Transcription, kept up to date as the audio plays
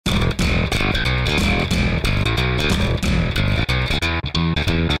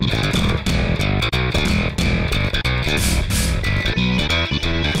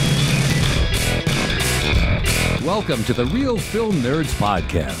Welcome to the Real Film Nerds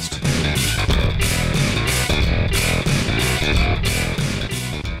Podcast.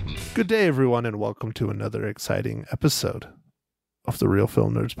 Good day, everyone, and welcome to another exciting episode of the Real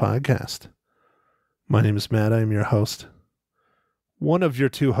Film Nerds Podcast. My name is Matt. I am your host. One of your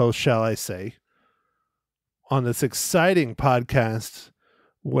two hosts, shall I say, on this exciting podcast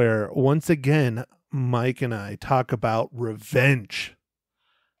where, once again, Mike and I talk about revenge.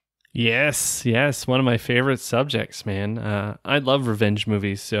 Yes, one of my favorite subjects, man. I love revenge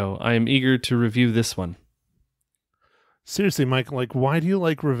movies, so I am eager to review this one. Seriously, Mike, why do you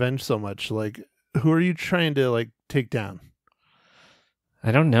like revenge so much? Who are you trying to, take down?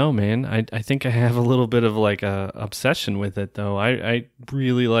 I don't know, man. I think I have a little bit of, a obsession with it, though. I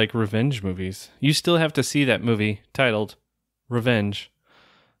really like revenge movies. You still have to see that movie titled Revenge.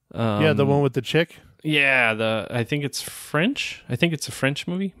 Yeah, the one with the chick? Yeah, I think it's French. I think it's a French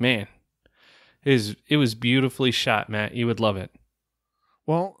movie. Man, it was beautifully shot, Matt. You would love it.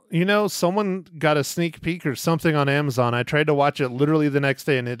 Well, someone got a sneak peek or something on Amazon. I tried to watch it literally the next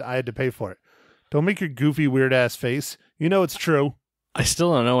day, and I had to pay for it. Don't make your goofy, weird-ass face. You know it's true. I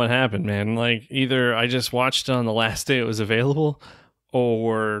still don't know what happened, man. Either I just watched it on the last day it was available,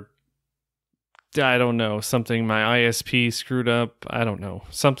 or I don't know, my ISP screwed up. I don't know.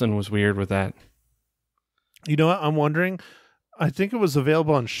 Something was weird with that. You know what? I'm wondering. I think it was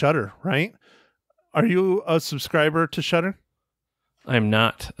available on Shudder, right? Are you a subscriber to Shudder? I'm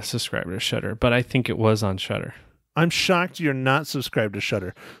not a subscriber to Shudder, but I think it was on Shudder. I'm shocked you're not subscribed to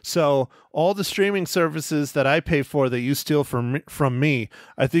Shudder. So all the streaming services that I pay for that you steal from me,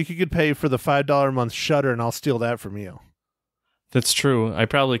 I think you could pay for the $5 a month Shudder, and I'll steal that from you. That's true. I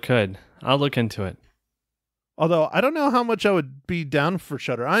probably could. I'll look into it. Although I don't know how much I would be down for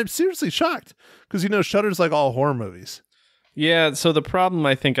Shudder. I'm seriously shocked because Shudder's like all horror movies. Yeah. So the problem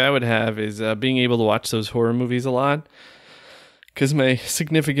I think I would have is being able to watch those horror movies a lot. Because my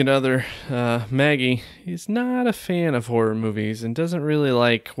significant other, Maggie, is not a fan of horror movies and doesn't really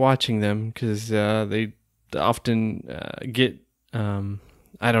like watching them because they often get,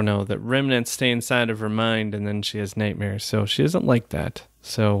 that remnants stay inside of her mind and then she has nightmares. So she doesn't like that.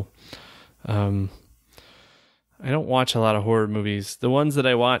 So I don't watch a lot of horror movies. The ones that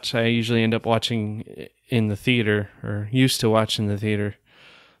I watch, I usually end up watching in the theater or used to watch in the theater.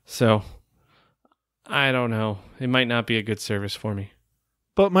 So I don't know. It might not be a good service for me.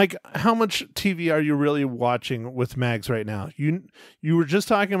 But Mike, how much TV are you really watching with Mags right now? You were just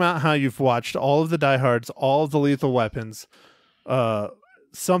talking about how you've watched all of the Die Hards, all of the Lethal Weapons,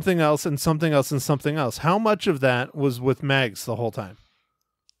 something else and something else and something else. How much of that was with Mags the whole time?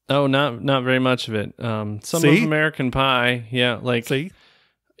 Oh, not very much of it. Some See? of American Pie, yeah. See?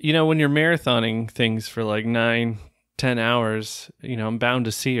 When you're marathoning things for 9-10 hours, I'm bound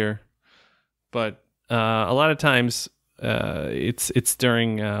to see her. But a lot of times, it's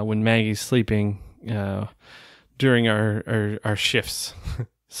during when Maggie's sleeping during our shifts.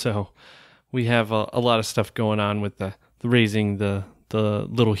 So we have a lot of stuff going on with the raising the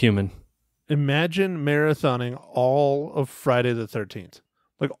little human. Imagine marathoning all of Friday the 13th.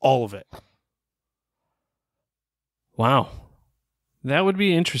 All of it. Wow. That would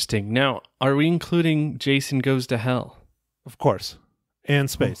be interesting. Now, are we including Jason Goes to Hell? Of course.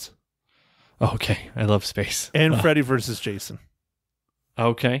 And Space. Okay, I love Space. And Freddy versus Jason.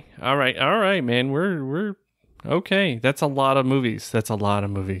 Okay. All right, man. We're okay. That's a lot of movies.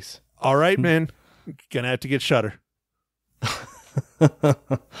 All right, man. Gonna have to get Shudder. All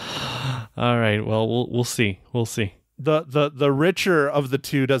right. Well, we'll see. The richer of the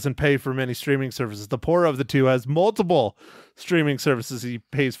two doesn't pay for many streaming services. The poorer of the two has multiple streaming services he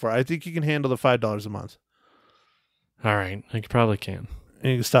pays for. I think you can handle the $5 a month. All right. I probably can.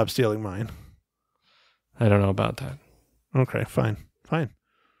 And you can stop stealing mine. I don't know about that. Okay, fine.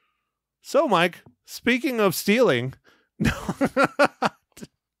 So, Mike, speaking of stealing,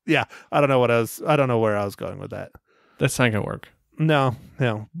 yeah, I don't know where I was going with that. That's not gonna work. No.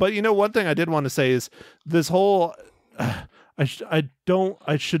 But one thing I did want to say is this whole I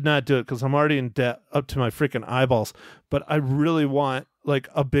should not do it because I'm already in debt up to my freaking eyeballs. But I really want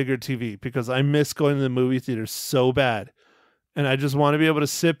a bigger TV because I miss going to the movie theater so bad. And I just want to be able to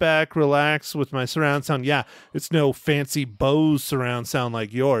sit back, relax with my surround sound. Yeah, it's no fancy Bose surround sound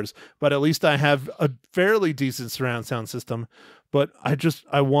like yours, but at least I have a fairly decent surround sound system. But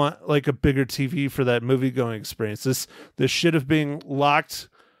I want a bigger TV for that movie going experience. This shit of being locked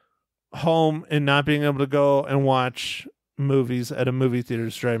home and not being able to go and watch movies at a movie theater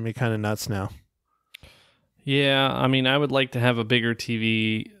is driving me kind of nuts now. Yeah, I mean, I would like to have a bigger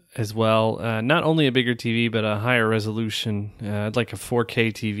TV as well. Not only a bigger TV, but a higher resolution. I'd like a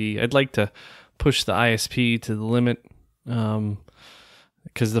 4K TV. I'd like to push the ISP to the limit,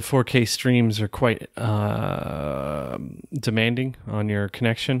 because the 4K streams are quite demanding on your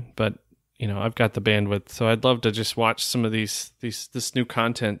connection. But I've got the bandwidth, so I'd love to just watch some of this new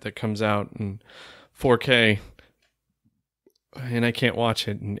content that comes out in 4K, and I can't watch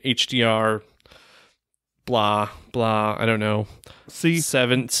it in HDR. Blah blah. I don't know. See,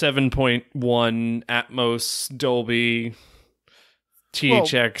 7.1 Atmos Dolby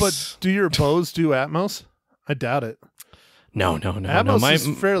THX. But do your Bose do Atmos? I doubt it. No. Atmos is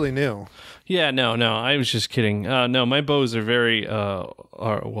fairly new. Yeah, no. I was just kidding. No, my Bose are very,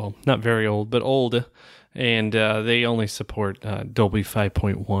 not very old, but old, and they only support Dolby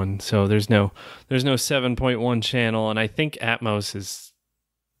 5.1. So there's no 7.1 channel, and I think Atmos is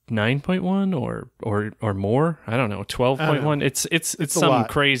 9.1 or more. I don't know. 12.1. It's something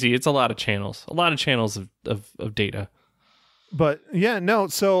crazy. It's a lot of channels. A lot of channels of data. But yeah, no.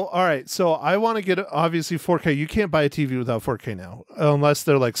 So all right. So I want to get obviously 4K. You can't buy a TV without 4K now, unless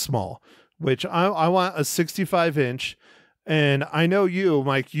they're like small. Which I want a 65-inch, and I know you,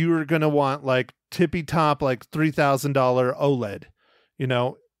 Mike. You are gonna want like tippy top, like $3,000 OLED.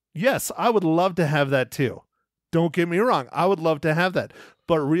 Yes, I would love to have that too. Don't get me wrong. I would love to have that.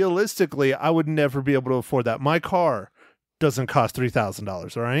 But realistically, I would never be able to afford that. My car doesn't cost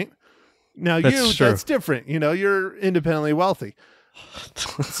 $3,000, all right? Now, that's different. You're independently wealthy.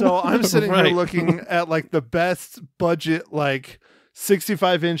 So I'm sitting here looking at like the best budget, like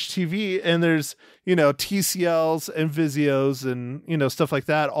 65-inch TV, and there's, TCLs and Vizios and, stuff like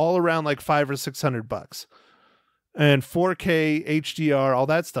that, all around like $500 or $600. And 4K, HDR, all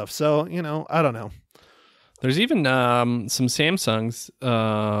that stuff. So, I don't know. There's even some Samsungs,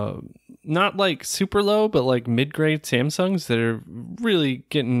 not like super low, but like mid-grade Samsungs that are really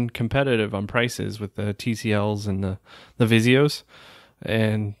getting competitive on prices with the TCLs and the Vizios.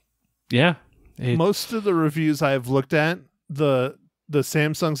 And yeah. Most of the reviews I have looked at, the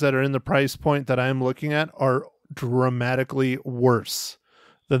Samsungs that are in the price point that I'm looking at are dramatically worse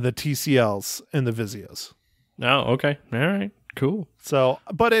than the TCLs and the Vizios. Oh, okay. All right. Cool. So,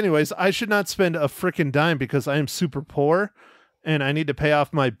 but anyways, I should not spend a freaking dime because I am super poor and I need to pay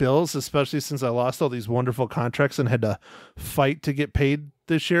off my bills, especially since I lost all these wonderful contracts and had to fight to get paid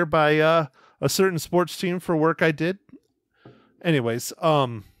this year by a certain sports team for work I did. Anyways,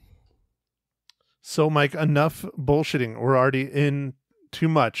 so Mike, enough bullshitting. We're already in too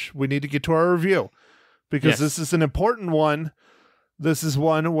much. We need to get to our review because This is an important one. This is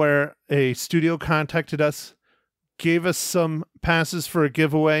one where a studio contacted us, gave us some passes for a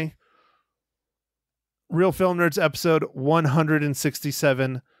giveaway. Real Film Nerds episode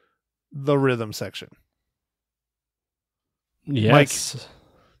 167, The Rhythm Section. Yes. Mike,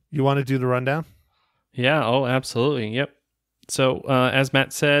 you want to do the rundown? Yeah, absolutely. Yep. So, as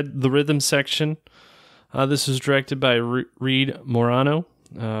Matt said, The Rhythm Section. This was directed by Reed Morano.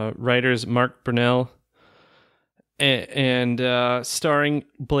 Writers Mark Burnell. And starring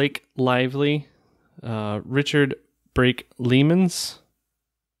Blake Lively, Richard Brake Lemons,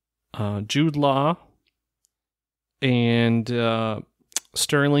 Jude Law, and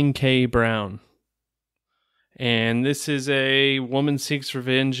Sterling K. Brown. And this is a woman seeks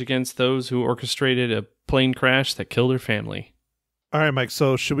revenge against those who orchestrated a plane crash that killed her family. All right, Mike.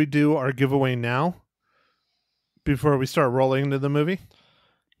 So should we do our giveaway now before we start rolling into the movie?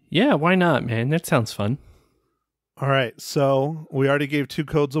 Yeah, why not, man? That sounds fun. All right. So we already gave 2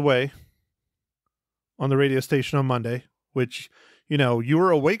 codes away on the radio station on Monday, which, you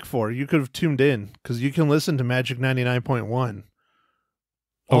were awake for. You could have tuned in because you can listen to Magic 99.1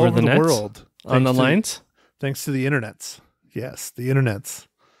 all over the world. On the lines? Thanks to the internets. Yes, the internets.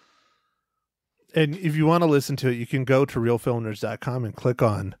 And if you want to listen to it, you can go to realfilmnerds.com and click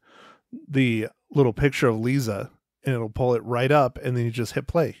on the little picture of Lisa, and it'll pull it right up, and then you just hit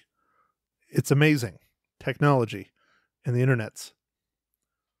play. It's amazing. Technology and the internets.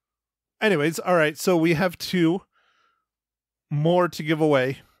 Anyways, all right, so we have 2 more to give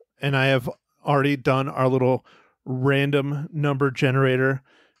away, and I have already done our little random number generator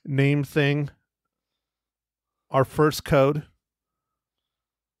name thing. Our first code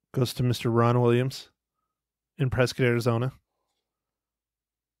goes to Mr. Ron Williams in Prescott, Arizona.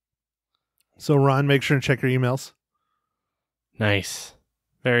 So, Ron, make sure and check your emails. Nice.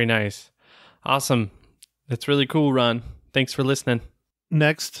 Very nice. Awesome. That's really cool, Ron. Thanks for listening.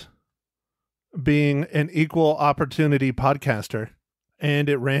 Next, being an equal opportunity podcaster, and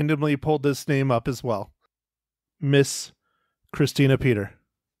it randomly pulled this name up as well. Miss Christina Peter.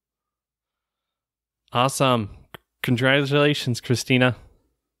 Awesome. Congratulations, Christina.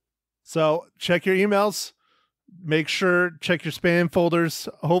 So check your emails. Make sure, check your spam folders.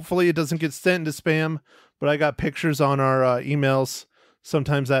 Hopefully it doesn't get sent into spam, but I got pictures on our emails.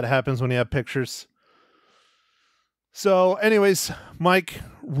 Sometimes that happens when you have pictures. So anyways, Mike,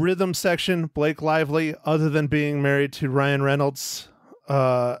 rhythm section, Blake Lively, other than being married to Ryan Reynolds,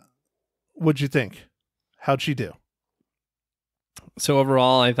 what'd you think? How'd she do? So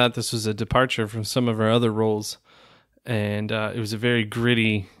overall, I thought this was a departure from some of her other roles, and it was a very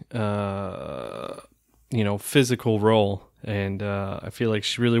gritty, physical role, and I feel like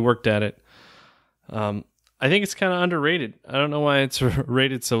she really worked at it. I think it's kind of underrated. I don't know why it's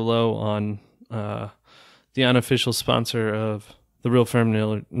rated so low on the unofficial sponsor of the Real Film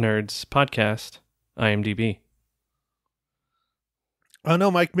Nerds podcast, IMDb. I don't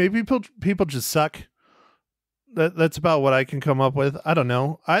know, Mike. Maybe people just suck. That's about what I can come up with. I don't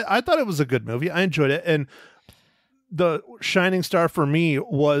know. I thought it was a good movie. I enjoyed it. And the shining star for me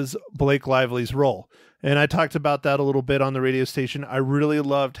was Blake Lively's role. And I talked about that a little bit on the radio station. I really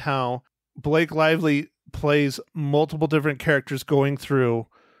loved how Blake Lively plays multiple different characters going through.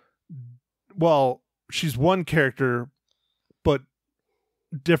 Well, she's one character, but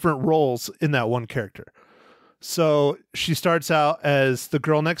different roles in that one character. So she starts out as the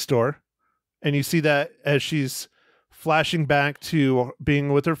girl next door. And you see that as she's flashing back to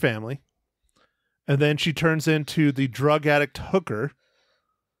being with her family. And then she turns into the drug addict hooker.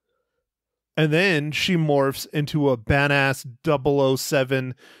 And then she morphs into a badass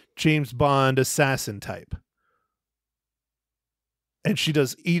 007 James Bond assassin type. And she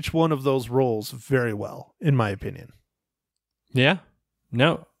does each one of those roles very well, in my opinion. Yeah.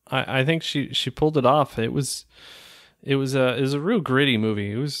 No, I think she pulled it off. It was a real gritty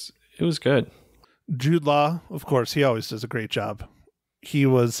movie. It was good. Jude Law, of course, he always does a great job. He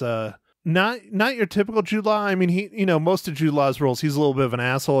was not your typical Jude Law. I mean, most of Jude Law's roles, he's a little bit of an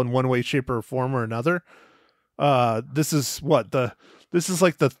asshole in one way, shape, or form or another. This is like the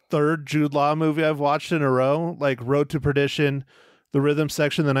third Jude Law movie I've watched in a row, like Road to Perdition, The Rhythm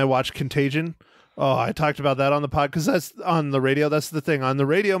Section, then I watched Contagion. Oh, I talked about that on the pod because that's on the radio. That's the thing. On the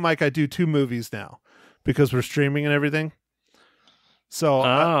radio, Mike, I do 2 movies now because we're streaming and everything. So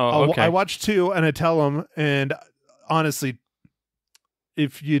I watch 2 and I tell them, and honestly,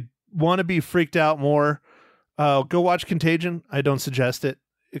 if you want to be freaked out more, go watch Contagion. I don't suggest it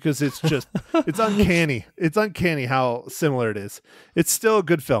because it's just, it's uncanny. It's uncanny how similar it is. It's still a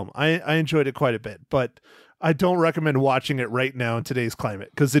good film. I enjoyed it quite a bit, but I don't recommend watching it right now in today's climate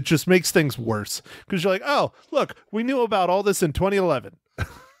because it just makes things worse. Because you're like, oh, look, we knew about all this in 2011.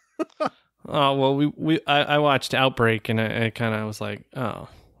 Oh, well, I watched Outbreak and I kind of was like, oh,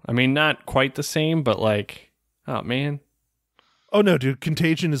 I mean, not quite the same, but like, oh man. Oh no, dude,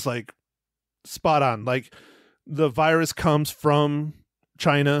 Contagion is like spot on. Like the virus comes from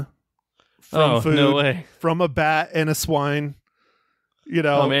China, from food, no way, from a bat and a swine.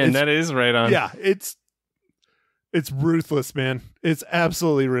 Oh man, that is right on. Yeah, it's ruthless, man. It's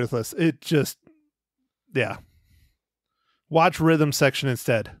absolutely ruthless. It just, yeah. Watch Rhythm Section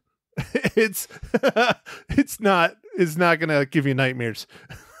instead. It's not gonna give you nightmares.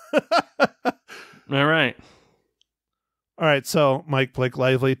 All right. So Mike, Blake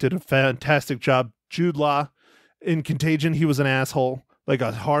Lively did a fantastic job. Jude Law in Contagion, he was an asshole, like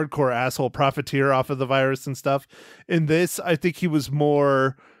a hardcore asshole profiteer off of the virus and stuff. In this, I think he was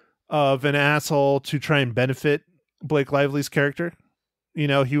more of an asshole to try and benefit Blake Lively's character.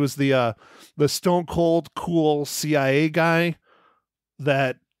 He was the stone cold cool CIA guy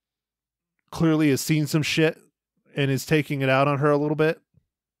that clearly has seen some shit and is taking it out on her a little bit.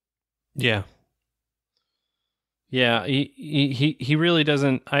 Yeah. Yeah, he really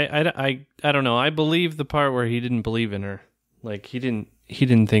doesn't. I don't know. I believe the part where he didn't believe in her. Like he didn't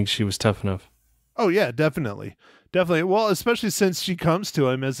think she was tough enough. Oh yeah, definitely. Well, especially since she comes to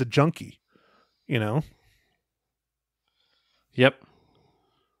him as a junkie, Yep.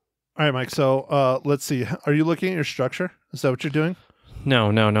 All right, Mike. So let's see. Are you looking at your structure? Is that what you're doing?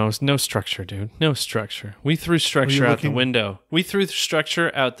 No. No structure, dude. No structure. We threw structure out the window. We threw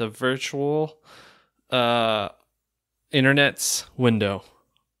structure out the virtual internet's window.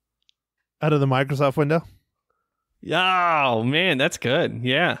 Out of the Microsoft window? Oh, man, that's good.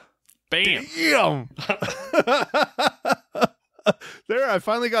 Yeah. Bam. Damn. There, I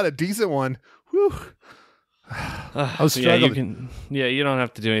finally got a decent one. Whew. I was struggling. You don't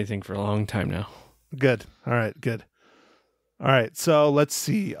have to do anything for a long time now. Good. All right, good. All right, so let's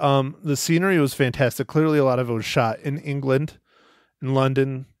see. The scenery was fantastic. Clearly, a lot of it was shot in England, in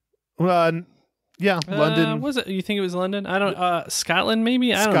London. London. Was it? You think it was London? I don't. Scotland,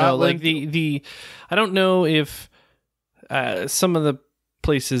 maybe. I don't know. Like the. I don't know if some of the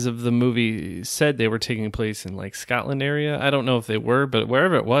places of the movie said they were taking place in like Scotland area. I don't know if they were, but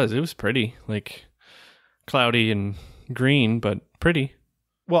wherever it was pretty, like cloudy and green, but pretty.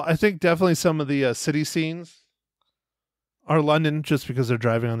 Well, I think definitely some of the city scenes are London, just because they're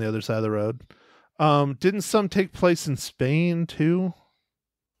driving on the other side of the road. Didn't some take place in Spain too?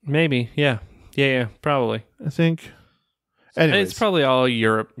 Maybe, yeah, probably. I think. Anyways. It's probably all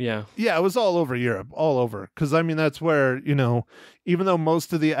Europe, yeah. Yeah, it was all over Europe, all over. Because, I mean, that's where, even though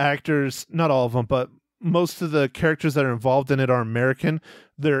most of the actors, not all of them, but most of the characters that are involved in it are American,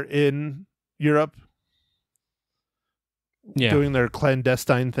 they're in Europe doing their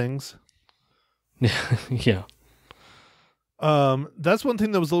clandestine things. Yeah. That's one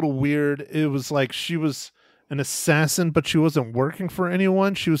thing that was a little weird. It was like she was an assassin, but she wasn't working for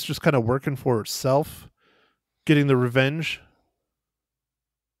anyone. She was just kind of working for herself, getting the revenge.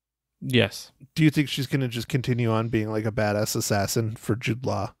 Yes. Do you think she's going to just continue on being like a badass assassin for Jude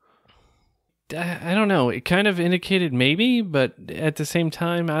Law? I don't know. It kind of indicated maybe, but at the same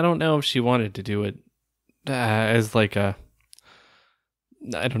time, I don't know if she wanted to do it as like a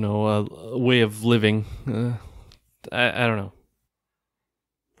way of living. I don't know.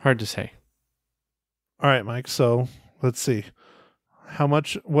 Hard to say. All right, Mike. So let's see.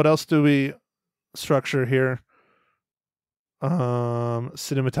 What else do we structure here?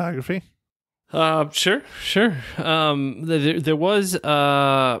 Cinematography. Sure. There was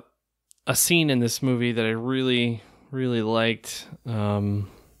a scene in this movie that I really, really liked. I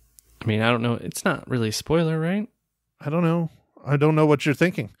mean, I don't know. It's not really a spoiler, right? I don't know. I don't know what you're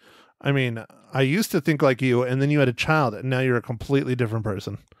thinking. I mean, I used to think like you, and then you had a child, and now you're a completely different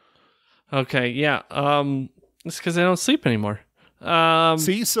person. Okay, yeah. It's because I don't sleep anymore.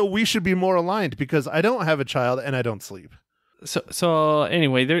 See, so we should be more aligned because I don't have a child and I don't sleep. So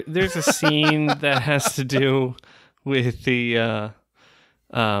anyway, there's a scene that has to do with the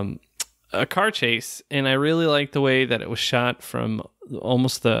a car chase, and I really like the way that it was shot from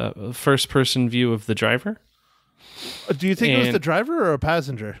almost the first person view of the driver. Do you think it was the driver or a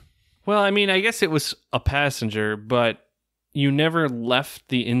passenger? Well, I mean, I guess it was a passenger, but you never left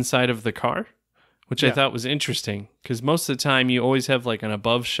the inside of the car, which I thought was interesting because most of the time you always have like an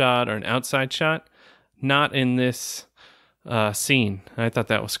above shot or an outside shot. Not in this scene. I thought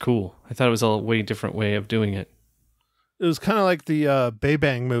that was cool. I thought it was a way different way of doing it. It was kind of like the Bay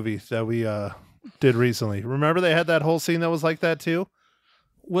Bang movie that we did recently. Remember they had that whole scene that was like that too?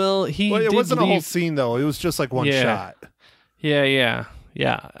 Well, it wasn't a whole scene though. It was just like one shot. Yeah.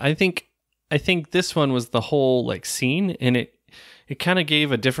 I think this one was the whole like scene, and it kind of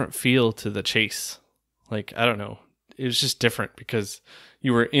gave a different feel to the chase. Like, I don't know. It was just different because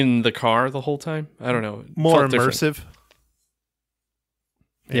you were in the car the whole time. I don't know. More immersive.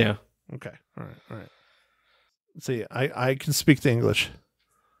 Yeah. Okay. All right. See, I can speak the English.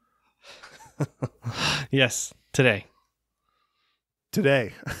 Yes, today.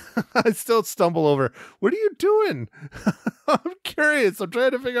 I still stumble over. What are you doing? I'm curious. I'm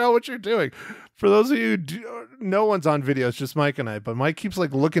trying to figure out what you're doing. For those of you, no one's on video. It's just Mike and I. But Mike keeps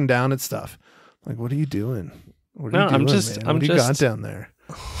like looking down at stuff. Like, what are you doing? What are you doing, man? What do you got down there?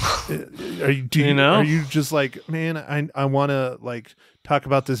 Are you just like, man? I want to like talk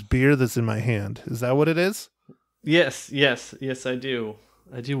about this beer that's in my hand. Is that what it is? Yes, I do.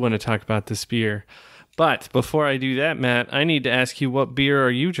 I do want to talk about this beer. But before I do that, Matt, I need to ask you, what beer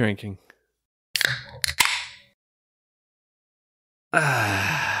are you drinking?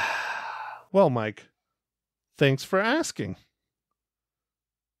 Well, Mike, thanks for asking.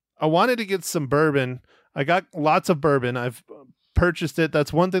 I wanted to get some bourbon. I got lots of bourbon. I've purchased it.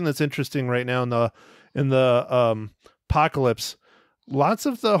 That's one thing that's interesting right now in the apocalypse. Lots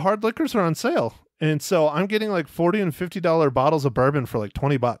of the hard liquors are on sale. And so I'm getting like $40 and $50 bottles of bourbon for like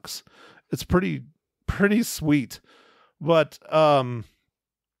 $20. It's pretty sweet. But I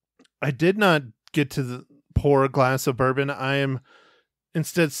did not get to pour a glass of bourbon. I am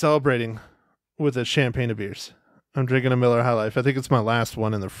instead celebrating with a champagne of beers. I'm drinking a Miller High Life. I think it's my last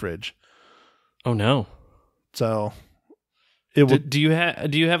one in the fridge. Oh no. So do you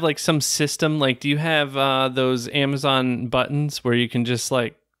have like some system? Like, do you have those Amazon buttons where you can just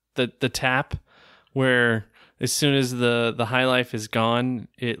like the tap, where as soon as the High Life is gone,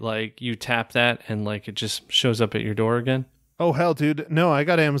 it like you tap that and like it just shows up at your door again? Oh hell, dude. No, I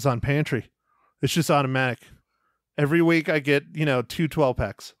got Amazon Pantry. It's just automatic. Every week I get, 2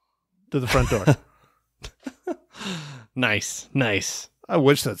 12-packs to the front door. Nice. I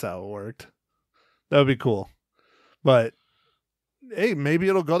wish that's how it worked. That would be cool. But hey, maybe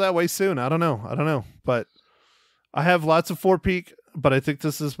it'll go that way soon. I don't know. But I have lots of Four Peak, but I think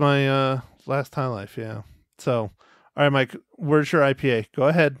this is my last High Life, yeah. So All right, Mike, where's your IPA? Go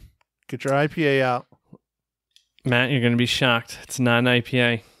ahead. Get your IPA out. Matt, you're going to be shocked. It's not an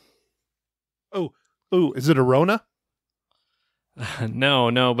IPA. Ooh, is it a Rona?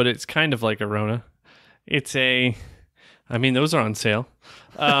 No, but it's kind of like a Rona. It's those are on sale.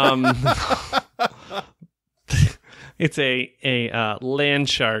 It's a land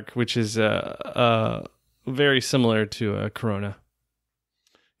shark, which is very similar to a Corona.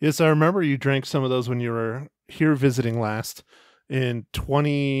 Yes, I remember you drank some of those when you were here visiting last in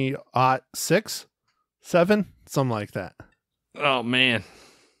 2006, 7, something like that. Oh man,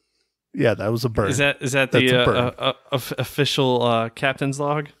 yeah, that was a burn. Is that the official captain's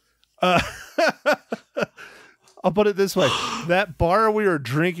log? I'll put it this way: that bar we were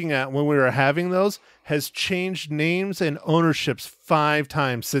drinking at when we were having those has changed names and ownerships 5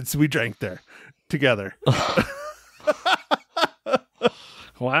 times since we drank there together.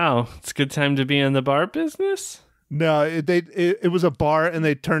 Wow, it's a good time to be in the bar business. No, it was a bar and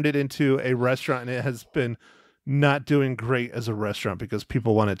they turned it into a restaurant, and it has been not doing great as a restaurant because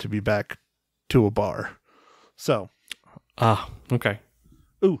people want it to be back to a bar. So, okay.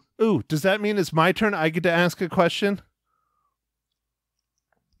 Ooh, does that mean it's my turn? I get to ask a question?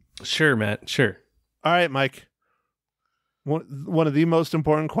 Sure, Matt, sure. All right, Mike. One of the most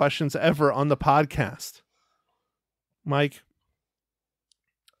important questions ever on the podcast. Mike,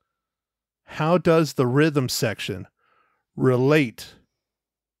 how does the rhythm section relate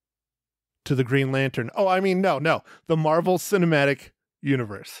to the Green Lantern? Oh, I mean, no, the Marvel Cinematic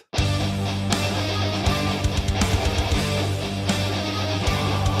Universe.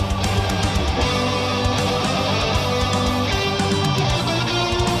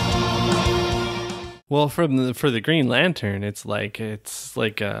 Well, for the Green Lantern, it's like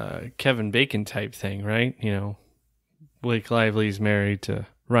a Kevin Bacon type thing, right? You know, Blake Lively's married to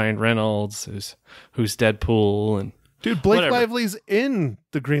Ryan Reynolds, who's Deadpool, and dude, Blake whatever. Lively's in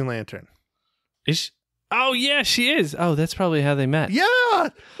the Green Lantern. Is she? Oh yeah, she is. Oh, that's probably how they met. Yeah.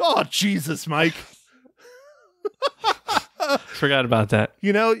 Oh Jesus, Mike. Forgot about that.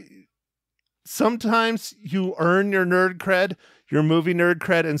 You know, sometimes you earn your nerd cred, your movie nerd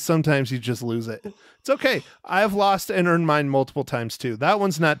cred, and sometimes you just lose it. It's okay. I've lost and earned mine multiple times too. That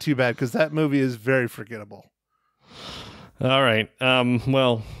one's not too bad because that movie is very forgettable. All right.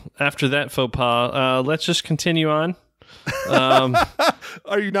 Well, after that faux pas, let's just continue on.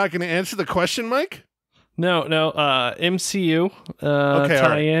 Are you not going to answer the question, Mike? No. MCU Okay,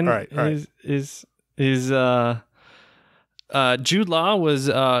 tie-in all right. is Jude Law was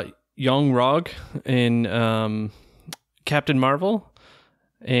Young-Rog in Captain Marvel.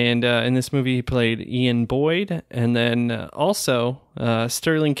 And in this movie, he played Ian Boyd. And then also,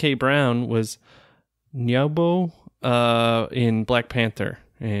 Sterling K. Brown was Nyobo in Black Panther.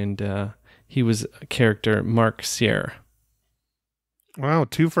 And he was character Mark Sierra. Wow,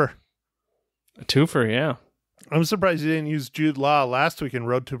 twofer. A twofer, yeah. I'm surprised you didn't use Jude Law last week in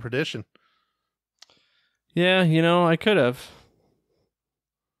Road to Perdition. Yeah, I could have.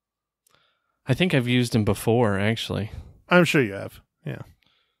 I think I've used him before, actually. I'm sure you have. Yeah.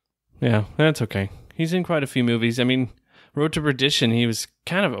 Yeah, that's okay. He's in quite a few movies. I mean, Road to Perdition, he was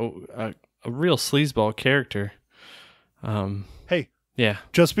kind of a real sleazeball character. Hey. Yeah.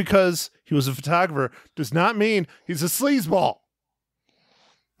 Just because he was a photographer does not mean he's a sleazeball.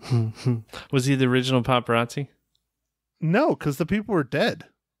 Was he the original paparazzi? No, because the people were dead.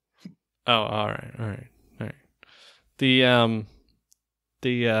 Oh, all right.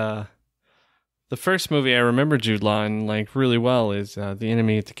 The first movie I remember Jude Law in really well is The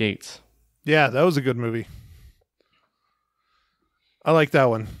Enemy at the Gates. Yeah, that was a good movie. I like that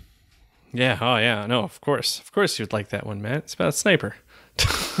one. Yeah, oh yeah, no, of course you'd like that one, Matt. It's about a sniper.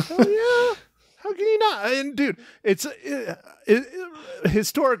 Oh yeah, how can you not? And dude, it's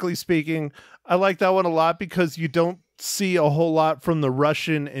historically speaking, I like that one a lot because you don't see a whole lot from the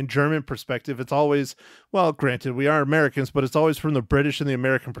Russian and German perspective. It's always, well, granted, we are Americans, but it's always from the British and the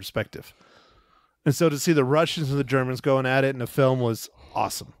American perspective. And so to see the Russians and the Germans going at it in a film was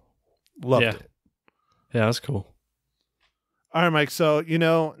awesome. Loved it. Yeah, that's cool. All right, Mike. So,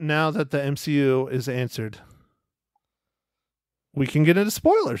 now that the MCU is answered, we can get into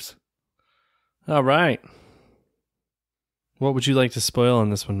spoilers. All right. What would you like to spoil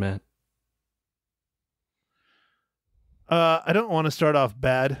on this one, Matt? I don't want to start off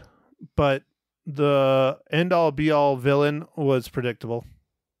bad, but the end-all be-all villain was predictable.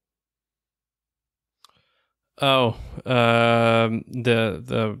 Oh,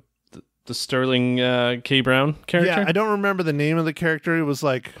 the Sterling K. Brown character? Yeah, I don't remember the name of the character. It was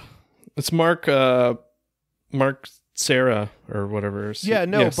like... It's Mark Sarah or whatever. Yeah,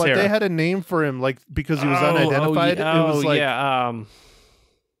 no, but Sarah. they had a name for him, like because he was unidentified. It was like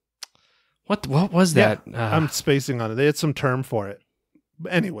What was that? I'm spacing on it. They had some term for it.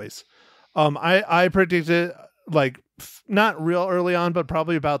 But anyways, I predicted like not real early on, but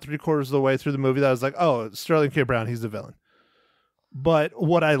probably about 3/4 of the way through the movie that I was like, oh, Sterling K. Brown, he's the villain. But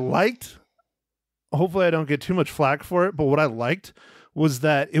what I liked, hopefully I don't get too much flack for it, but what I liked was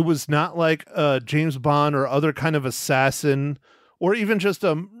that it was not like a James Bond or other kind of assassin or even just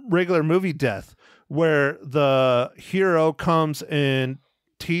a regular movie death where the hero comes and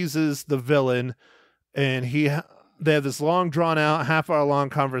teases the villain and they have this long drawn out half-hour long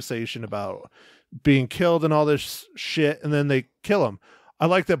conversation about being killed and all this shit, and then they kill him. I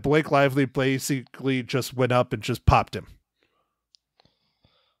like that Blake Lively basically just went up and just popped him.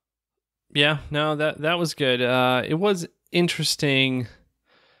 Yeah, no, that was good. It was interesting.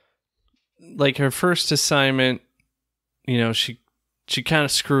 Like her first assignment, she kind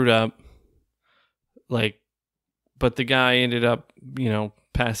of screwed up. Like, but the guy ended up,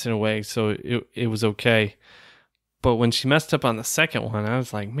 passing away, so it was okay. But when she messed up on the second one, I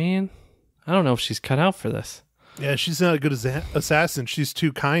was like, man, I don't know if she's cut out for this. Yeah, she's not a good assassin. She's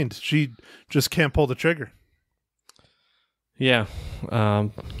too kind. She just can't pull the trigger. Yeah.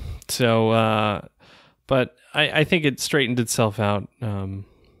 But I think it straightened itself out.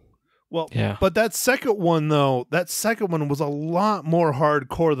 Well, yeah. But that second one was a lot more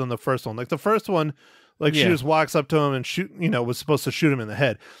hardcore than the first one. Like the first one, she just walks up to him and was supposed to shoot him in the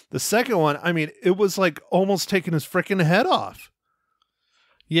head. The second one, I mean, it was like almost taking his freaking head off.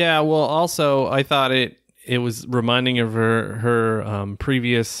 Yeah, well, also I thought it was reminding of her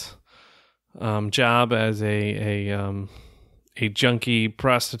previous job as a junkie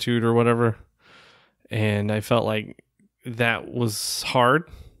prostitute or whatever, and I felt like that was hard,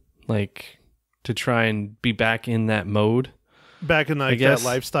 like to try and be back in that mode. Back in that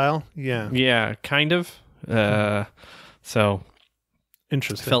lifestyle, yeah. Yeah, kind of. So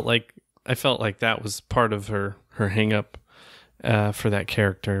interesting. I felt like that was part of her hang up for that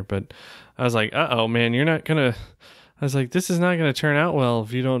character. But I was like, uh-oh, man, I was like, this is not gonna turn out well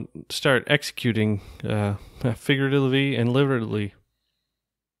if you don't start executing figuratively and literally.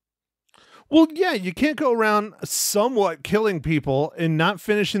 Well, yeah, you can't go around somewhat killing people and not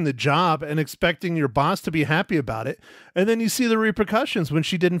finishing the job and expecting your boss to be happy about it. And then you see the repercussions when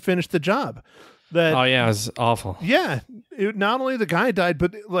she didn't finish the job. Oh, yeah, it was awful. Yeah. Not only the guy died,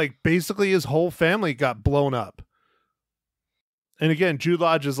 but basically his whole family got blown up. And again, Jude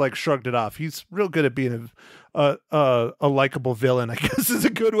Law just shrugged it off. He's real good at being a likable villain, I guess is a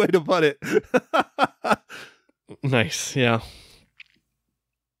good way to put it. Nice, yeah.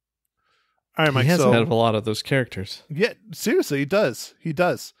 All right, Mike. He has had a lot of those characters. Yeah, seriously, he does. He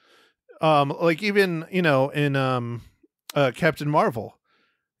does. Even in Captain Marvel,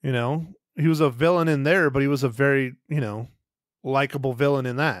 he was a villain in there, but he was a very likable villain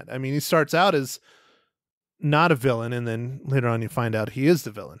in that. I mean, he starts out as not a villain, and then later on you find out he is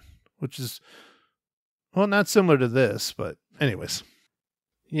the villain, which is not similar to this, but anyways.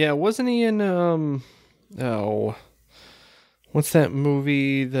 Yeah, wasn't he in what's that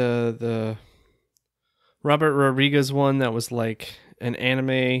movie? The Robert Rodriguez one that was like an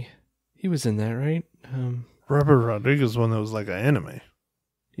anime. He was in that, right? Robert Rodriguez one that was like an anime.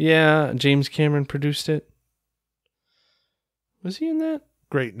 Yeah, James Cameron produced it. Was he in that?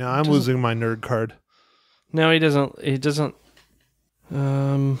 Great. Now I'm losing my nerd card. No, he doesn't.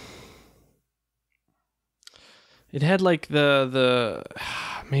 It had like the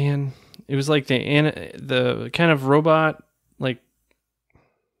man. It was like the kind of robot. Like,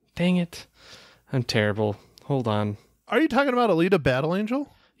 dang it, I'm terrible. Hold on. Are you talking about Alita Battle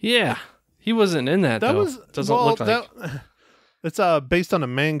Angel? Yeah, he wasn't in that. Doesn't look like. It's based on a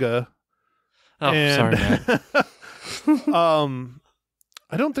manga. Oh, sorry, man.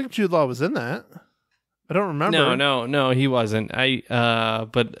 I don't think Jude Law was in that. I don't remember. No, he wasn't.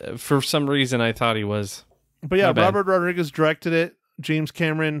 But for some reason I thought he was. But yeah, Robert Rodriguez directed it. James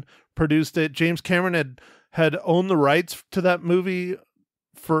Cameron produced it. James Cameron had owned the rights to that movie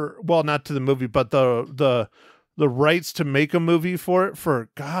not to the movie, but the rights to make a movie for it for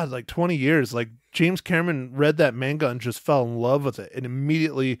 20 years. Like James Cameron read that manga and just fell in love with it and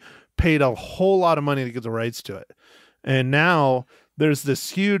immediately paid a whole lot of money to get the rights to it. And now there's this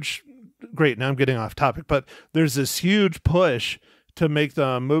huge, great, now I'm getting off topic, but there's this huge push to make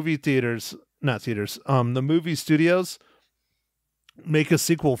the the movie studios make a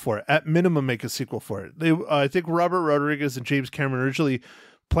sequel for it. At minimum, make a sequel for it. I think Robert Rodriguez and James Cameron originally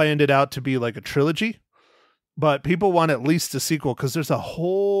planned it out to be like a trilogy, but people want at least a sequel because there's a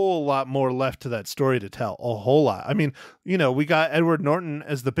whole lot more left to that story to tell. A whole lot. I mean, we got Edward Norton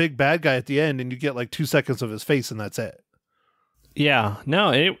as the big bad guy at the end, and you get like 2 seconds of his face, and that's it. Yeah,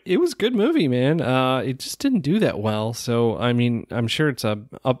 no, it was a good movie, man. It just didn't do that well. So, I mean, I'm sure it's a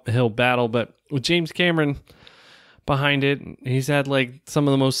uphill battle, but with James Cameron behind it, he's had like some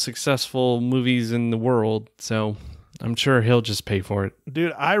of the most successful movies in the world. So, I'm sure he'll just pay for it.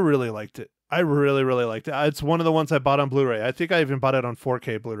 Dude, I really liked it. I really, really liked it. It's one of the ones I bought on Blu-ray. I think I even bought it on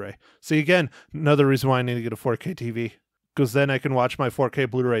 4K Blu-ray. See, again, another reason why I need to get a 4K TV. Because then I can watch my 4K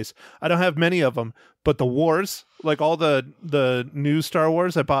Blu-rays. I don't have many of them, but the Wars, like all the new Star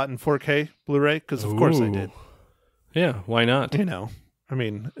Wars, I bought in 4K Blu-ray because of course I did. Yeah, why not? I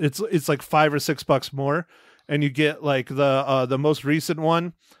mean, it's like $5 or $6 more, and you get like the most recent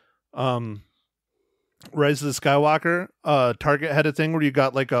one, Rise of the Skywalker. Target had a thing where you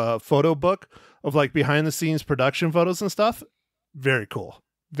got like a photo book of like behind the scenes production photos and stuff. Very cool,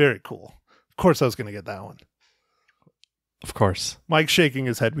 very cool. Of course, I was gonna get that one. Of course. Mike's shaking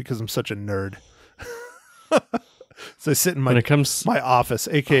his head because I'm such a nerd. So I sit in my office,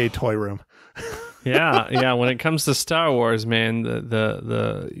 aka toy room. yeah. When it comes to Star Wars, man,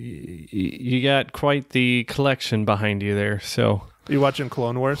 you got quite the collection behind you there. So, are you watching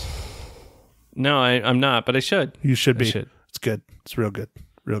Clone Wars? No, I'm not, but I should. You should be. It's good. It's real good.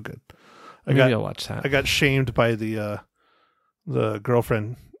 Real good. Maybe I'll watch that. I got shamed by the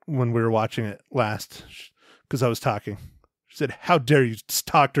girlfriend when we were watching it last because I was talking. She said, "How dare you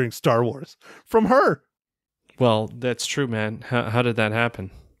talk during Star Wars?" From her. Well, that's true, man. How did that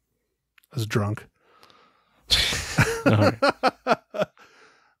happen? I was drunk. All right.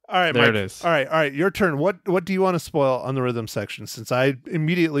 All right, there Mike. it is. All right. Your turn. What do you want to spoil on the rhythm section? Since I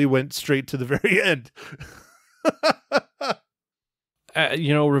immediately went straight to the very end.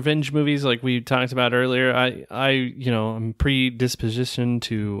 Revenge movies like we talked about earlier. I'm predispositioned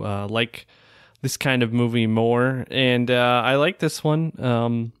to like this kind of movie more, and I like this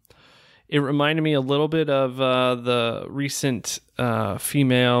one. It reminded me a little bit of the recent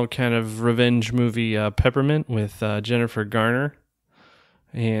female kind of revenge movie Peppermint with Jennifer Garner.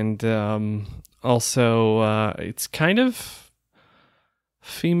 And also, it's kind of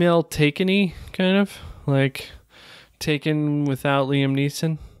female Taken-y, kind of like Taken without Liam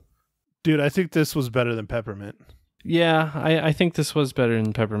Neeson. Dude, I think this was better than Peppermint. Yeah, I think this was better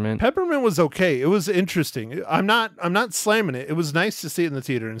than Peppermint. Peppermint was okay. It was interesting. I'm not slamming it. It was nice to see it in the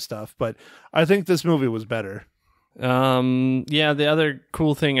theater and stuff, but I think this movie was better. Yeah, the other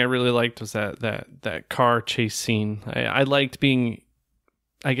cool thing I really liked was that car chase scene. I liked being,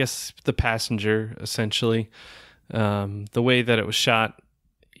 I guess, the passenger, essentially. The way that it was shot,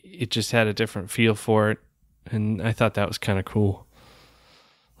 it just had a different feel for it, and I thought that was kind of cool.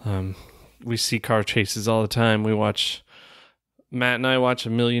 We see car chases all the time. Matt and I watch a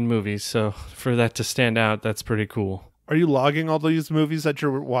million movies, so for that to stand out, that's pretty cool. Are you logging all these movies that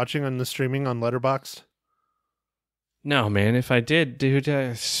you're watching on the streaming on Letterboxd? No, man. If I did, dude,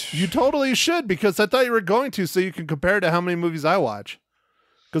 you totally should, because I thought you were going to, so you can compare to how many movies I watch.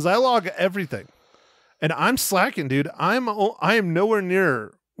 Because I log everything, and I'm slacking, dude. I am nowhere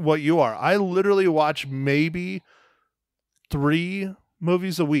near what you are. I literally watch maybe 3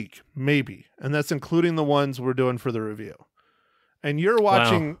 movies a week, maybe, and that's including the ones we're doing for the review. And you're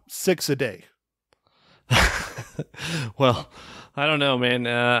watching 6 a day. Well, I don't know, man.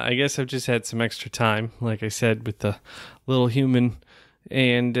 I guess I've just had some extra time, like I said, with the little human.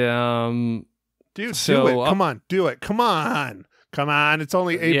 And dude, do it. Come on, do it. Come on. It's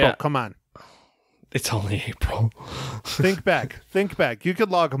only April. Yeah. Come on. It's only April. Think back. You could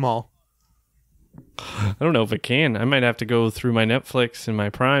log them all. I don't know if it can. I might have to go through my Netflix and my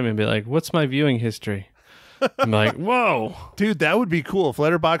Prime and be like, "What's my viewing history?" I'm like, "Whoa, dude, that would be cool if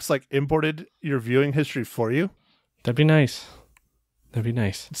Letterboxd like imported your viewing history for you." That'd be nice.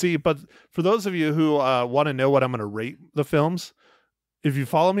 See, but for those of you who want to know what I'm going to rate the films, if you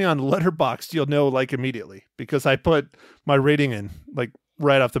follow me on Letterboxd, you'll know like immediately, because I put my rating in like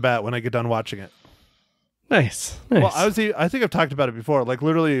right off the bat when I get done watching it. Nice. Well, I think I've talked about it before. Like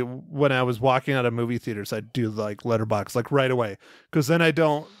literally when I was walking out of movie theaters, I'd do like Letterboxd like right away, because then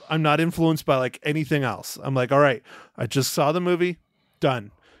I'm not influenced by like anything else. I'm like, all right, I just saw the movie,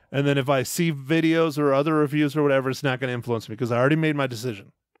 done. And then if I see videos or other reviews or whatever, it's not going to influence me because I already made my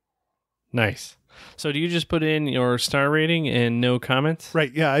decision. Nice. So do you just put in your star rating and no comments?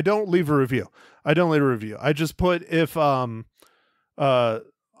 Right. Yeah. I don't leave a review. I just put if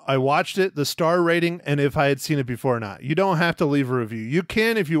I watched it, the star rating, and if I had seen it before or not. You don't have to leave a review. You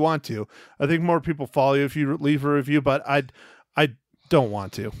can if you want to. I think more people follow you if you leave a review, but I don't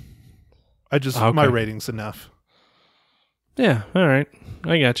want to. My rating's enough. Yeah, all right.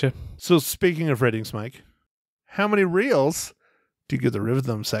 I gotcha. So speaking of ratings, Mike, how many reels do you give the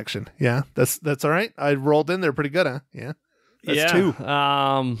rhythm section? Yeah, that's all right. I rolled in there pretty good, huh? Yeah, that's 2.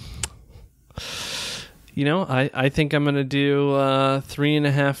 I think I'm gonna do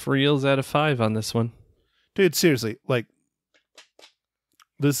 3.5 reels out of 5 on this one. Dude, seriously, like,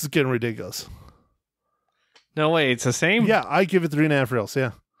 this is getting ridiculous. No way, it's the same. Yeah, I give it 3.5 reels.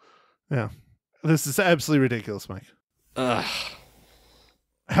 Yeah. This is absolutely ridiculous, Mike. Ugh,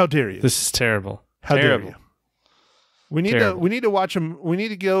 How dare you? this is terrible. How terrible. dare you? We need Terrible. to. We need to watch them. We need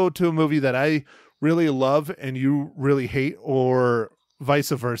to go to a movie that I really love and you really hate, or vice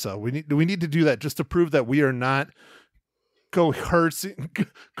versa. We need to do that just to prove that we are not coercing.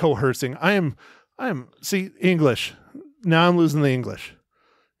 I am. See, English. Now I'm losing the English.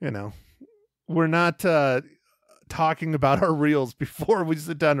 We're not talking about our reels before we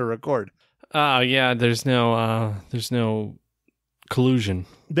sit down to record. Yeah. There's no collusion.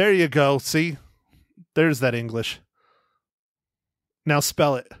 There you go. See, there's that English. Now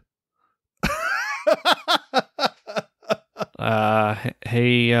spell it.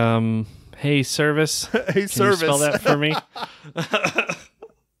 Hey, service. Hey, Can service. you spell that for me?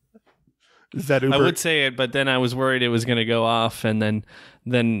 Is that Uber? I would say it, but then I was worried it was going to go off, and then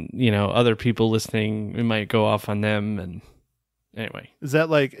other people listening, it might go off on them. And anyway, Is that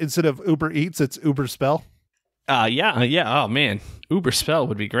like instead of Uber Eats, it's Uber Spell? yeah. Oh man, Uber spell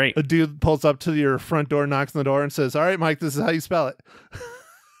would be great. A dude pulls up to your front door, knocks on the door, and says, "All right, Mike, this is how you spell it."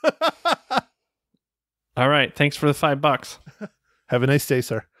 All right, thanks for the $5. Have a nice day,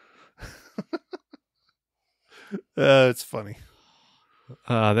 sir. It's funny.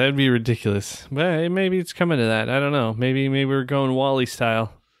 That'd be ridiculous. But maybe it's coming to that. I don't know. Maybe we're going Wall-E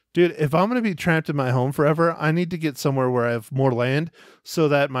style. Dude, if I'm going to be trapped in my home forever, I need to get somewhere where I have more land so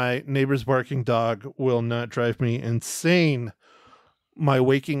that my neighbor's barking dog will not drive me insane my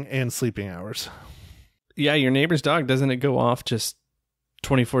waking and sleeping hours. Yeah, your neighbor's dog, doesn't it go off just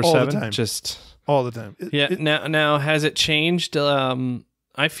 24/7? All the time. Just All the time. now has it changed?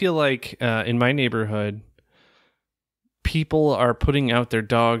 I feel like in my neighborhood, people are putting out their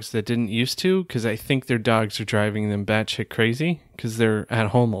dogs that didn't used to, because I think their dogs are driving them batshit crazy because they're at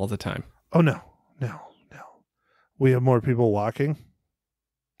home all the time. Oh, no. We have more people walking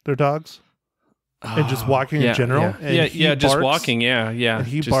their dogs and just walking in general. And he just barks, walking. Yeah. And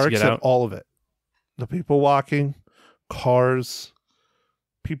he just to barks get at out. all of it. The people walking, cars,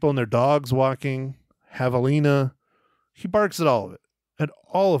 people and their dogs walking, javelina. He barks at all of it. At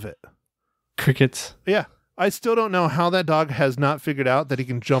all of it. Crickets. Yeah. I still don't know how that dog has not figured out that he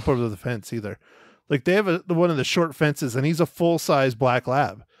can jump over the fence either. Like, they have one of the short fences, and he's a full-size black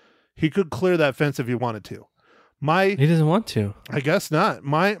lab. He could clear that fence if he wanted to. He doesn't want to. I guess not.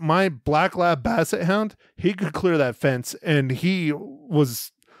 My black lab basset hound, he could clear that fence, and he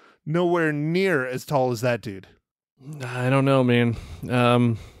was nowhere near as tall as that dude. I don't know, man.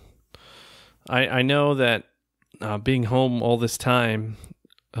 I know that being home all this time,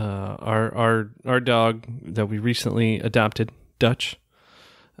 our dog that we recently adopted, Dutch,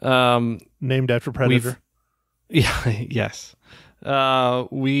 Named after Predator. Yes.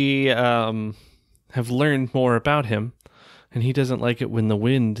 We have learned more about him, and he doesn't like it when the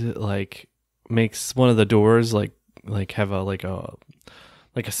wind makes one of the doors have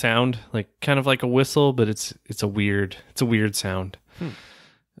a sound, kind of like a whistle, but it's a weird sound.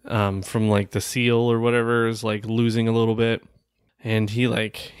 From the seal or whatever is losing a little bit, and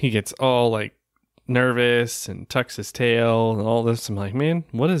he gets all nervous and tucks his tail and all this. I'm like, man,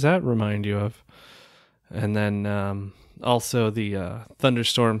 what does that remind you of? And then also the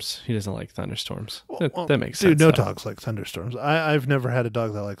thunderstorms. He doesn't like thunderstorms. That makes sense. Dude, no dogs like thunderstorms. I've never had a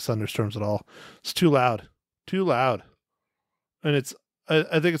dog that likes thunderstorms at all. It's too loud. And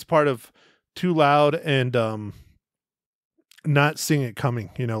I think it's part of too loud and not seeing it coming,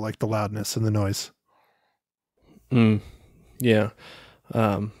 like the loudness and the noise. Yeah.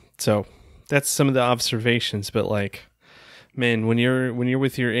 So that's some of the observations, but man, when you're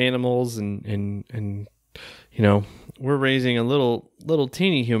with your animals and we're raising a little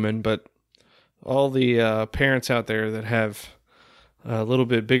teeny human, but all the parents out there that have a little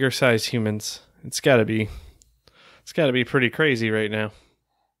bit bigger size humans, it's gotta be pretty crazy right now.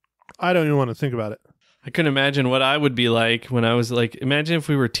 I don't even want to think about it. I couldn't imagine what I would be like when I was imagine if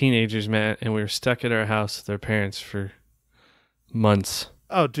we were teenagers, Matt, and we were stuck at our house with our parents for months.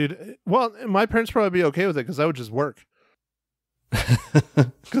 Oh, dude. Well, my parents probably be okay with it because I would just work.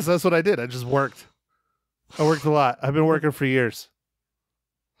 Because that's what I did. I just worked. I worked a lot. I've been working for years.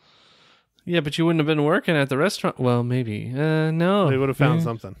 Yeah, but you wouldn't have been working at the restaurant. Well, maybe. No. They would have found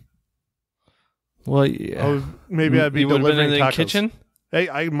something. Well, yeah. Maybe I'd be you would have been delivering in the tacos. kitchen. Hey,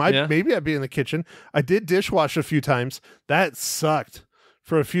 I might. Yeah. Maybe I'd be in the kitchen. I did dishwash a few times. That sucked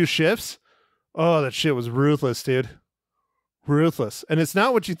for a few shifts. Oh, that shit was ruthless, dude. Ruthless. And it's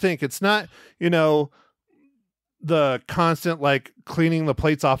not what you think. It's not, the constant like cleaning the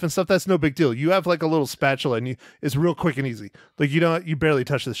plates off and stuff. That's no big deal. You have like a little spatula and it's real quick and easy. Like you barely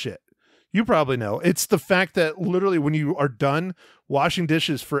touch the shit. You probably know. It's the fact that literally when you are done washing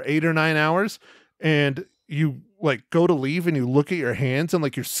dishes for 8 or 9 hours and you like go to leave and you look at your hands and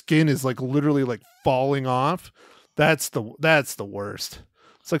like your skin is like literally like falling off. That's the worst.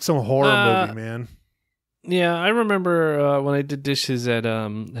 It's like some horror movie, man. Yeah, I remember when I did dishes at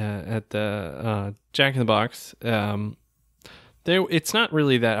the Jack in the Box. It's not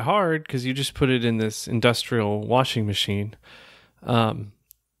really that hard because you just put it in this industrial washing machine.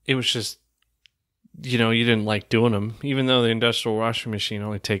 It was just, you didn't like doing them, even though the industrial washing machine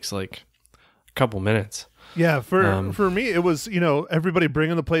only takes like a couple minutes. Yeah, for me, it was, everybody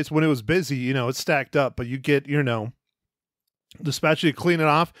bringing the plates when it was busy, it's stacked up, but you get, the spatula, you clean it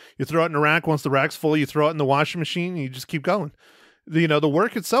off, you throw it in the rack. Once the rack's full, you throw it in the washing machine, and you just keep going. The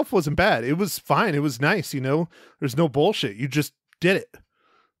work itself wasn't bad. It was fine. It was nice, There's no bullshit. You just did it.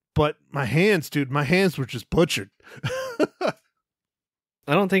 But my hands, dude, were just butchered.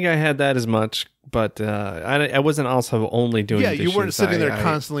 I don't think I had that as much, but I wasn't also only doing dishes. You weren't sitting there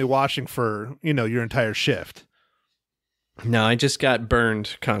constantly washing for, your entire shift. No, I just got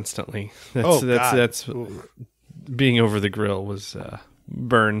burned constantly. That's being over the grill was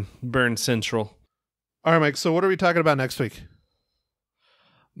burn central. All right, Mike. So what are we talking about next week?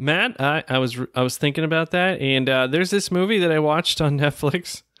 Matt, I was thinking about that, and there's this movie that I watched on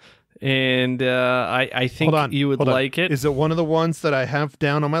Netflix, and I think you would like it. Is it one of the ones that I have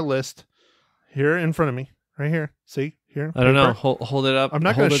down on my list here in front of me, right here? See here? I don't know. Hold it up. I'm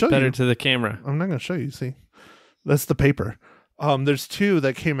not going to show better you to the camera. I'm not going to show you. See, that's the paper. There's 2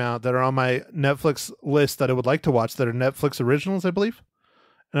 that came out that are on my Netflix list that I would like to watch that are Netflix originals, I believe.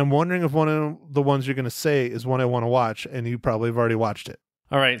 And I'm wondering if one of the ones you're going to say is one I want to watch, and you probably have already watched it.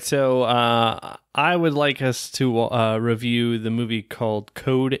 All right, so I would like us to review the movie called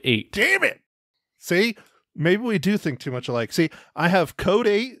Code 8. Damn it! See? Maybe we do think too much alike. See, I have Code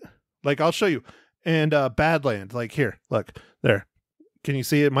 8, like I'll show you, and Badland, like here, look, there. Can you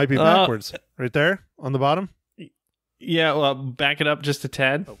see it? Might be backwards. Right there on the bottom. Yeah, well, back it up just a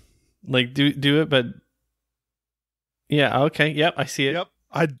tad. Oh. Like, do it, but... Yeah, okay, yep, I see it. Yep,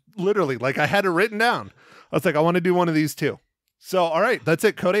 I literally, I had it written down. I was like, I want to do one of these too. So, all right, that's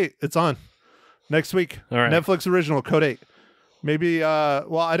it. Code 8, it's on. Next week. All right. Netflix original, Code 8. Maybe, I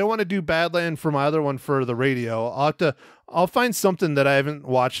don't want to do Badland for my other one for the radio. I'll find something that I haven't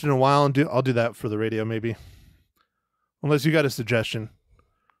watched in a while and I'll do that for the radio maybe. Unless you got a suggestion.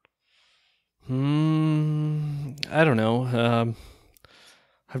 I don't know.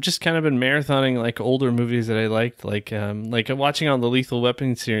 I've just kind of been marathoning older movies that I liked, like watching on the Lethal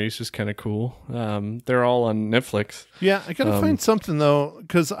Weapon series was kind of cool. They're all on Netflix. Yeah, I gotta find something though,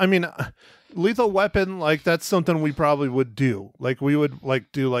 because Lethal Weapon, that's something we probably would do. We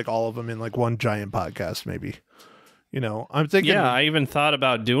would do all of them in one giant podcast, maybe. I'm thinking. Yeah, I even thought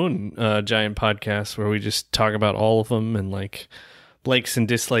about doing a giant podcast where we just talk about all of them and likes and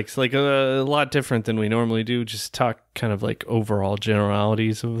dislikes, a lot different than we normally do. Just talk kind of overall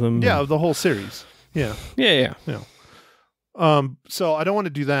generalities of them. Yeah, of the whole series. Yeah. Yeah. So I don't want to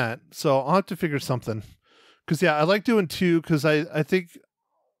do that. So I'll have to figure something. Because I like doing 2 because I think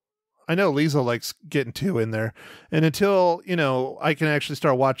I know Lisa likes getting 2 in there. And until, I can actually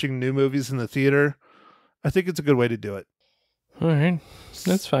start watching new movies in the theater, I think it's a good way to do it. All right.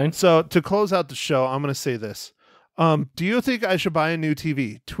 That's fine. So to close out the show, I'm going to say this. Do you think I should buy a new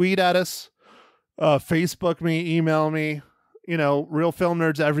TV? Tweet at us, Facebook me, email me, Real Film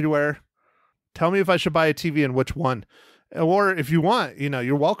Nerds everywhere. Tell me if I should buy a TV and which one. Or if you want,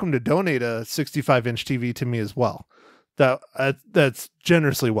 you're welcome to donate a 65-inch TV to me as well. That's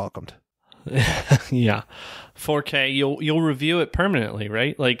generously welcomed. Yeah. 4K, you'll review it permanently,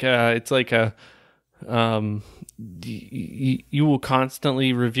 right? It's like a you will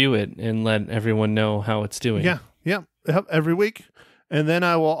constantly review it and let everyone know how it's doing. Yeah. Every week. And then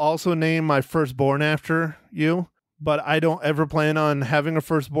I will also name my firstborn after you, but I don't ever plan on having a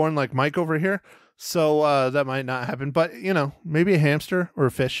firstborn like Mike over here. So that might not happen, but maybe a hamster or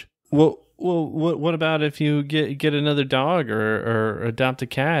a fish. Well, what about if you get another dog or adopt a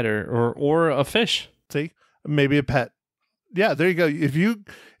cat or a fish? See, maybe a pet. Yeah, there you go.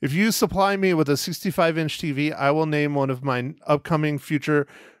 If you supply me with a 65-inch TV, I will name one of my upcoming future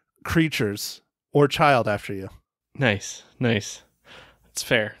creatures or child after you. Nice. It's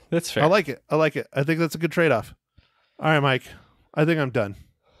fair. That's fair. I like it. I think that's a good trade-off. All right, Mike. I think I'm done.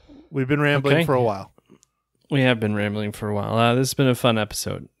 We've been rambling for a while. We have been rambling for a while. This has been a fun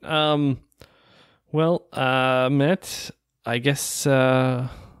episode. Well, Matt, I guess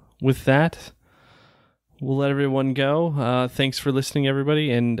with that, we'll let everyone go. Thanks for listening,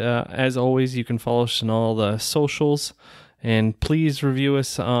 everybody. And as always, you can follow us on all the socials. And please review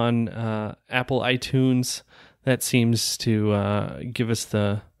us on Apple iTunes. That seems to give us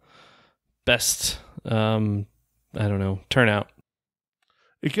the best, turnout.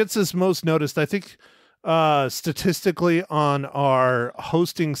 It gets us most noticed. I think statistically on our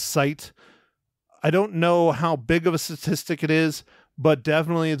hosting site, I don't know how big of a statistic it is, but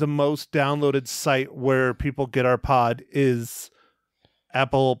definitely the most downloaded site where people get our pod is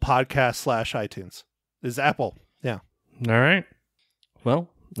Apple Podcast / iTunes. Is Apple. Yeah. All right. Well,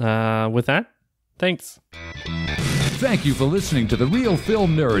 with that, thanks. Thank you for listening to The Real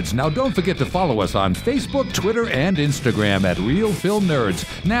Film Nerds. Now, don't forget to follow us on Facebook, Twitter, and Instagram at Real Film Nerds.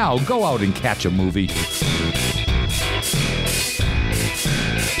 Now, go out and catch a movie.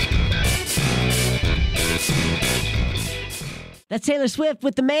 That's Taylor Swift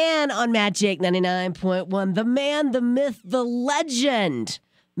with The Man on Magic 99.1. The man, the myth, the legend.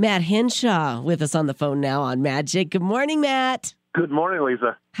 Matt Henshaw with us on the phone now on Magic. Good morning, Matt. Good morning,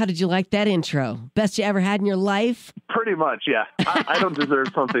 Lisa. How did you like that intro? Best you ever had in your life? Pretty much, yeah. I don't deserve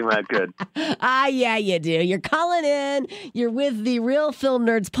something that good. Yeah, you do. You're calling in. You're with the Real Film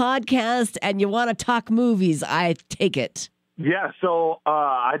Nerds podcast, and you want to talk movies. I take it. Yeah, so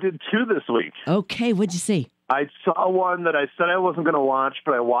I did 2 this week. Okay, what'd you see? I saw one that I said I wasn't going to watch,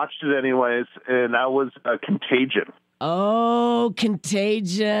 but I watched it anyways, and that was Contagion. Oh,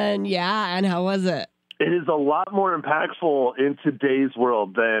 Contagion. Yeah, and how was it? It is a lot more impactful in today's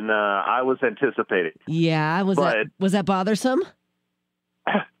world than I was anticipating. Yeah, was that bothersome?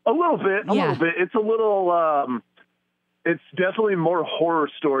 A little bit. It's a little. It's definitely more horror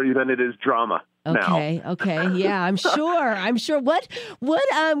story than it is drama. Okay. Now. Okay. Yeah, I'm sure. What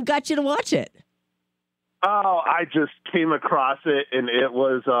got you to watch it? Oh, I just came across it, and it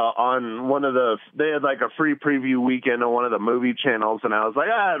was on one of they had like a free preview weekend on one of the movie channels, and I was like,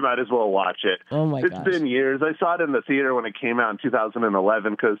 I might as well watch it. Oh, my gosh. It's been years. I saw it in the theater when it came out in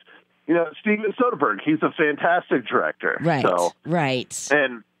 2011 because, Steven Soderbergh, he's a fantastic director. Right, so, right.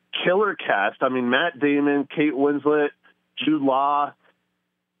 And killer cast. I mean, Matt Damon, Kate Winslet, Jude Law,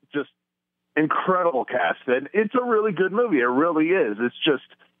 just incredible cast. And it's a really good movie. It really is. It's just...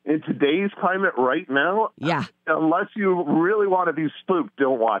 in today's climate right now, yeah. Unless you really want to be spooked,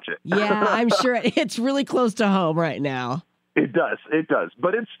 don't watch it. Yeah, I'm sure it's really close to home right now. It does.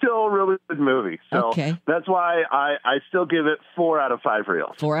 But it's still a really good movie. So That's why I still give it 4 out of 5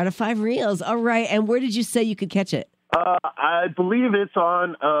 reels. 4 out of 5 reels. All right. And where did you say you could catch it? I believe it's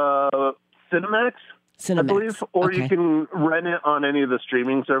on Cinemax. I believe, or you can rent it on any of the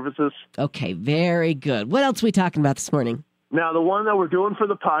streaming services. Okay, very good. What else are we talking about this morning? Now, the one that we're doing for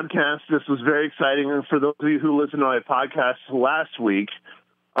the podcast, this was very exciting. And for those of you who listened to my podcast last week,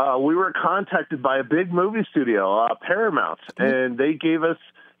 we were contacted by a big movie studio, Paramount, and they gave us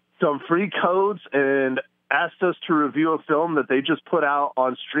some free codes and asked us to review a film that they just put out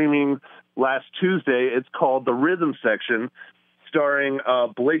on streaming last Tuesday. It's called The Rhythm Section, starring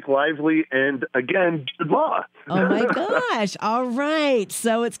Blake Lively and, again, Jude Law. Oh, my gosh. All right.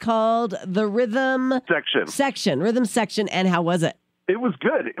 So it's called The Rhythm Section. Rhythm Section. And how was it? It was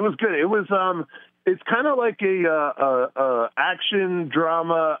good. It was, it's kind of like a action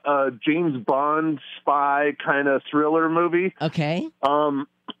drama, James Bond spy kind of thriller movie. Okay.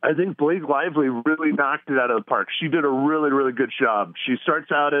 I think Blake Lively really knocked it out of the park. She did a really, really good job. She starts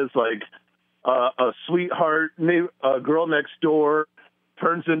out as like a sweetheart, a girl next door,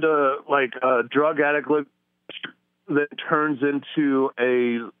 turns into like a drug addict, that turns into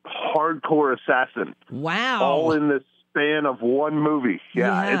a hardcore assassin. Wow! All in this span of one movie.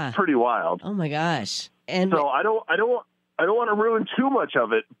 Yeah, it's pretty wild. Oh my gosh! And so I don't want to ruin too much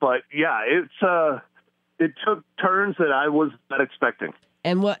of it, but yeah, it took turns that I was not expecting.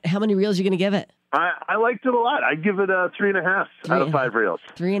 And how many reels are you going to give it? I liked it a lot. I give it a 3.5 out of 5 reels.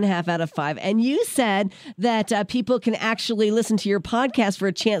 3.5 out of 5. And you said that people can actually listen to your podcast for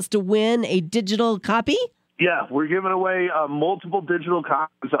a chance to win a digital copy? Yeah, we're giving away multiple digital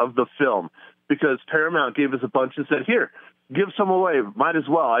copies of the film because Paramount gave us a bunch and said, here, give some away. Might as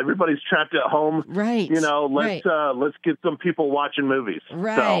well. Everybody's trapped at home. Right. Let's get some people watching movies.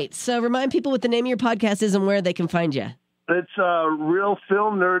 Right. So remind people what the name of your podcast is and where they can find you. It's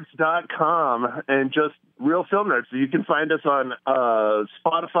realfilmnerds.com and just Real Film Nerds. You can find us on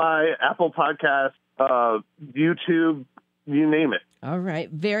Spotify, Apple Podcasts, YouTube, you name it. All right.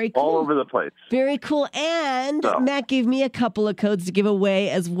 Very cool. all over the place. Very cool. And So. Matt gave me a couple of codes to give away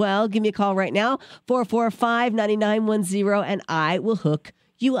as well. Give me a call right now, 445-9910, and I will hook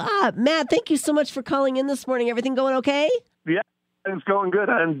you up. Matt, thank you so much for calling in this morning. Everything going okay? Yeah, it's going good.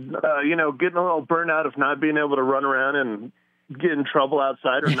 I'm, getting a little burnout of not being able to run around and get in trouble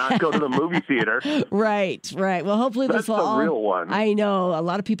outside or not go to the movie theater. Right. Well, hopefully That's this will the all... real one. I know. A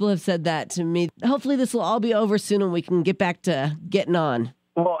lot of people have said that to me. Hopefully this will all be over soon and we can get back to getting on.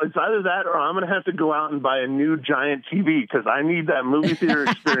 Well, it's either that or I'm going to have to go out and buy a new giant TV because I need that movie theater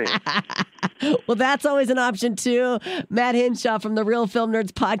experience. Well, that's always an option too. Matt Hinshaw from the Real Film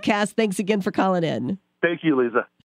Nerds podcast. Thanks again for calling in. Thank you, Lisa.